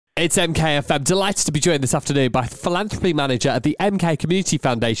It's MKFM. Delighted to be joined this afternoon by Philanthropy Manager at the MK Community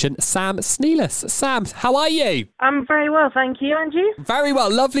Foundation, Sam Snelus. Sam, how are you? I'm very well, thank you. And you? Very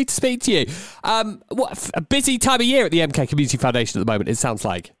well. Lovely to speak to you. What a busy time of year at the MK Community Foundation at the moment, it sounds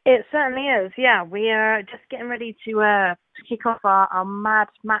like. It certainly is, yeah. We are just getting ready to kick off our Mad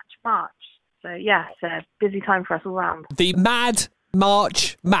Match March. So, yeah, it's a busy time for us all round. The Mad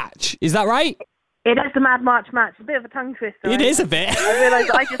March Match, is that right? It is the Mad March Match. It's a bit of a tongue twister. It is a bit. I realised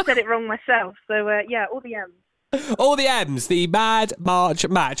I just said it wrong myself. So, yeah, all the M's. All the M's, the Mad March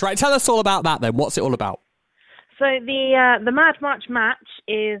Match. Right, tell us all about that then. What's it all about? So the Mad March Match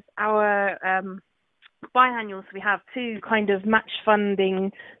is our biannual. So we have two kind of match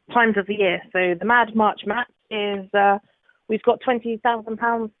funding times of the year. So the Mad March Match is we've got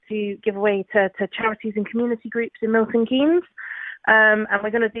 £20,000 to give away to charities and community groups in Milton Keynes. And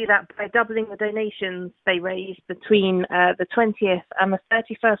we're going to do that by doubling the donations they raise between the 20th and the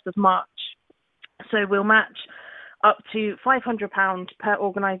 31st of March. So we'll match up to £500 per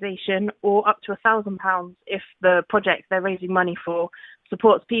organisation or up to £1,000 if the project they're raising money for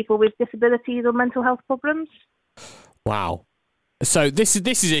supports people with disabilities or mental health problems. Wow. So this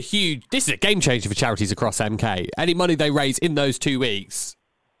is a game changer for charities across MK. Any money they raise in those 2 weeks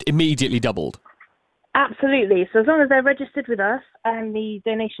immediately doubled. Absolutely. So as long as they're registered with us and the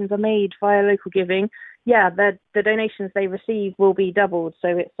donations are made via local giving, yeah, the donations they receive will be doubled.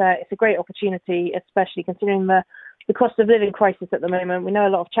 So it's a great opportunity, especially considering the cost of living crisis at the moment. We know a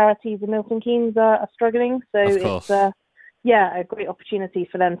lot of charities in Milton Keynes are struggling. So it's a great opportunity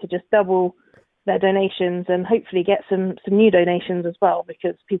for them to just double their donations and hopefully get some new donations as well,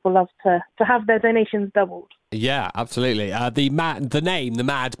 because people love to have their donations doubled. Yeah, absolutely. The name, the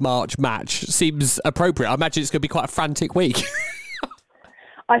Mad March Match, seems appropriate. I imagine it's going to be quite a frantic week.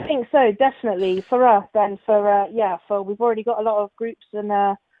 I think so, definitely, for us and for we've already got a lot of groups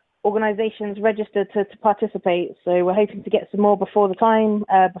and organisations registered to participate. So we're hoping to get some more before it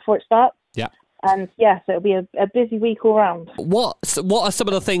starts. Yeah. And so it'll be a busy week all round. What are some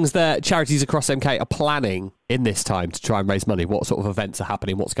of the things that charities across MK are planning in this time to try and raise money? What sort of events are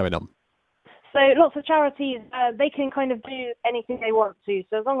happening? What's going on? So lots of charities, they can kind of do anything they want to.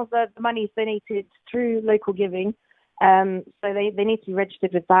 So as long as the money is donated through local giving, so they need to be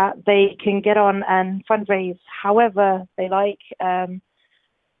registered with that. They can get on and fundraise however they like.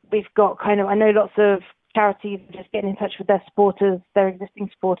 We've got I know lots of charities are just getting in touch with their supporters, their existing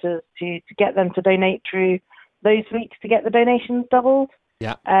supporters, to get them to donate through those weeks to get the donations doubled.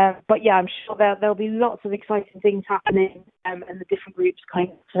 Yeah. But yeah, I'm sure there'll be lots of exciting things happening and the different groups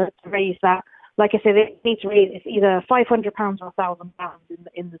kind of to raise that. Like I said, they need to raise it's either £500 or £1,000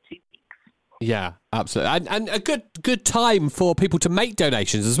 in the 2 weeks. Yeah, absolutely. And a good time for people to make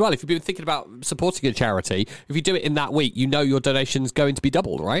donations as well. If you've been thinking about supporting a charity, if you do it in that week, you know your donation's going to be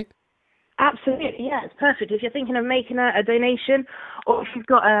doubled, right? Absolutely, yeah, it's perfect. If you're thinking of making a donation, or if you've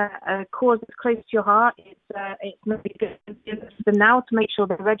got a cause that's close to your heart, it's maybe good for them now to make sure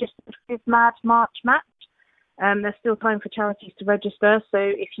they're registered with Mad March Match. There's still time for charities to register, so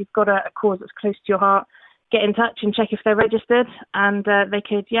if you've got a cause that's close to your heart, get in touch and check if they're registered, and they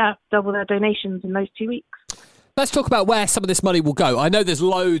could, double their donations in those 2 weeks. Let's talk about where some of this money will go. I know there's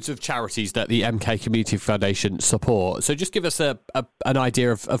loads of charities that the MK Community Foundation support. So just give us an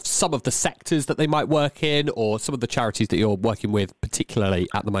idea of some of the sectors that they might work in, or some of the charities that you're working with particularly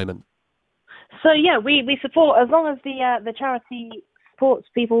at the moment. So yeah, we support, as long as the charity supports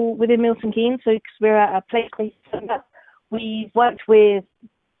people within Milton Keynes. So because we're at a place, we've worked with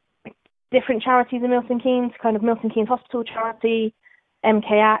different charities in Milton Keynes, kind of Milton Keynes Hospital Charity,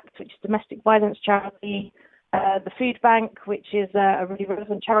 MK Act, which is domestic violence charity, the Food Bank, which is a really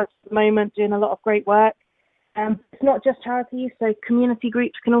relevant charity at the moment, doing a lot of great work. It's not just charities, so community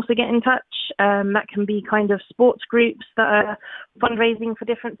groups can also get in touch. That can be kind of sports groups that are fundraising for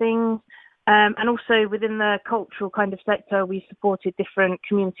different things. And also within the cultural kind of sector, we supported different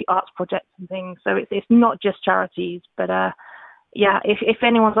community arts projects and things. So it's not just charities, but if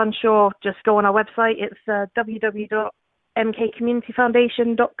anyone's unsure, just go on our website. It's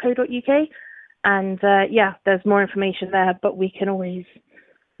www.mkcommunityfoundation.co.uk. And there's more information there, but we can always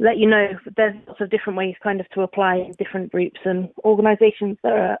let you know. There's lots of different ways kind of to apply in different groups and organisations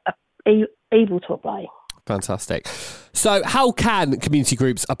that are able to apply. Fantastic. So how can community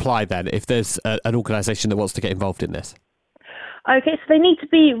groups apply then if there's an organisation that wants to get involved in this? Okay, so they need to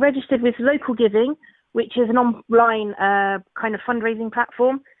be registered with Local Giving, which is an online kind of fundraising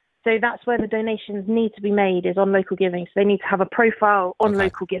platform. So that's where the donations need to be made, is on Local Giving. So they need to have a profile on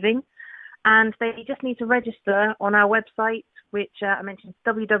Local Giving. And they just need to register on our website, which I mentioned,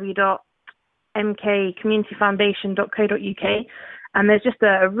 www.mkcommunityfoundation.co.uk. And there's just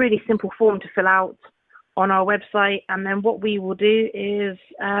a really simple form to fill out on our website. And then what we will do is,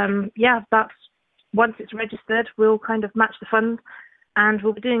 that's once it's registered, we'll kind of match the funds. And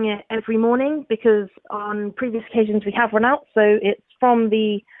we'll be doing it every morning because on previous occasions we have run out. So it's from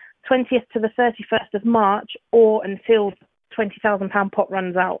the 20th to the 31st of March or until £20,000 pot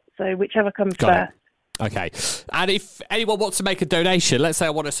runs out. So whichever comes first. Okay. And if anyone wants to make a donation, let's say I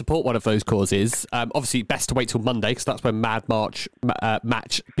want to support one of those causes, obviously best to wait till Monday because that's when Mad March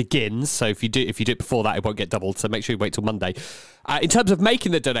match begins. So if you do it before that, it won't get doubled. So make sure you wait till Monday. In terms of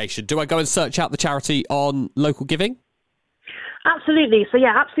making the donation, do I go and search out the charity on local giving? Absolutely. So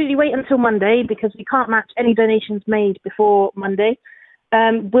absolutely wait until Monday because we can't match any donations made before Monday.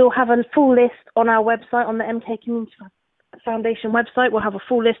 We'll have a full list on our website, on the MK Community Foundation website. We'll have a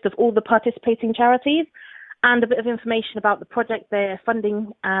full list of all the participating charities and a bit of information about the project they're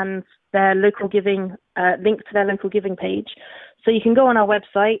funding and their local giving, link to their local giving page. So you can go on our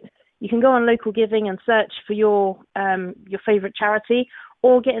website, you can go on local giving and search for your favourite charity,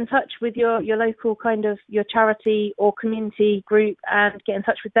 or get in touch with your local kind of your charity or community group and get in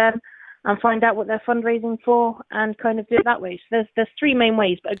touch with them and find out what they're fundraising for and kind of do it that way. So there's three main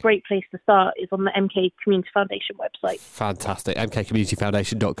ways, but a great place to start is on the MK Community Foundation website. Fantastic.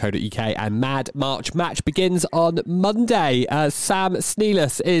 mkcommunityfoundation.co.uk, and Mad March match begins on Monday. Sam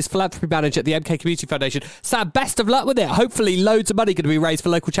Snelus is Philanthropy Manager at the MK Community Foundation. Sam, best of luck with it. Hopefully loads of money going to be raised for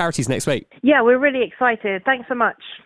local charities next week. Yeah, we're really excited. Thanks so much.